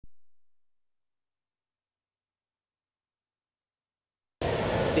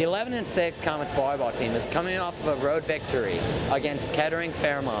The 11-6 Comets volleyball team is coming off of a road victory against Kettering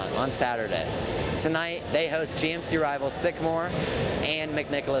Fairmont on Saturday. Tonight, they host GMC rivals Sycamore and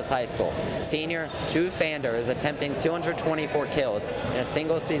McNicholas High School. Senior Drew Fander is attempting 224 kills in a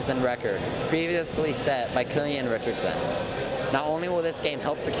single season record previously set by Killian Richardson. Not only will this game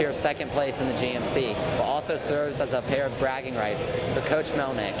help secure second place in the GMC, but also serves as a pair of bragging rights for Coach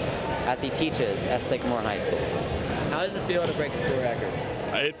Melnick as he teaches at Sycamore High School. How does it feel to break a school record?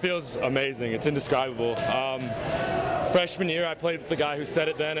 It feels amazing. It's indescribable. Freshman year, I played with the guy who set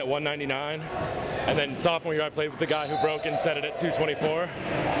it then at 199. And then sophomore year, I played with the guy who broke and set it at 224.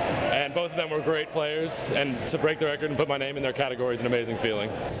 And both of them were great players. And to break the record and put my name in their category is an amazing feeling.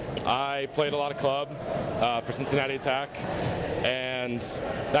 I played a lot of club for Cincinnati Attack. And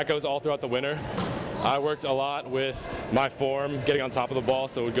that goes all throughout the winter. I worked a lot with my form, getting on top of the ball,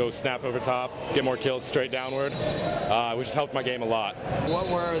 so it would go snap over top, get more kills straight downward, which has helped my game a lot. What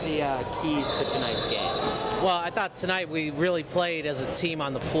were the keys to tonight's game? Well, I thought tonight we really played as a team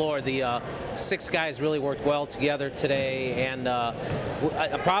on the floor. The 6 guys really worked well together today, and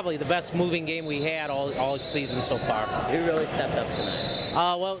probably the best moving game we had all season so far. Who really stepped up tonight?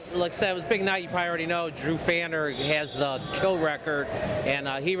 Well, like I said, it was a big night. You probably already know Drew Fander has the kill record, and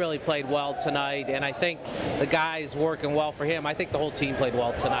he really played well tonight. And I think the guys working well for him. I think the whole team played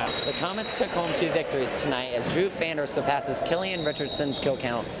well tonight. The Comets took home 2 victories tonight as Drew Fander surpasses Killian Richardson's kill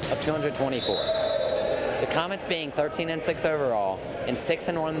count of 224. The Comets being 13-6 overall and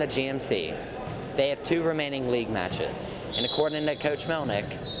 6-1 in the GMC. They have 2 remaining league matches. And according to Coach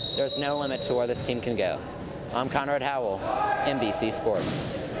Melnick, there's no limit to where this team can go. I'm Conrad Howell, NBC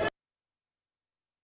Sports.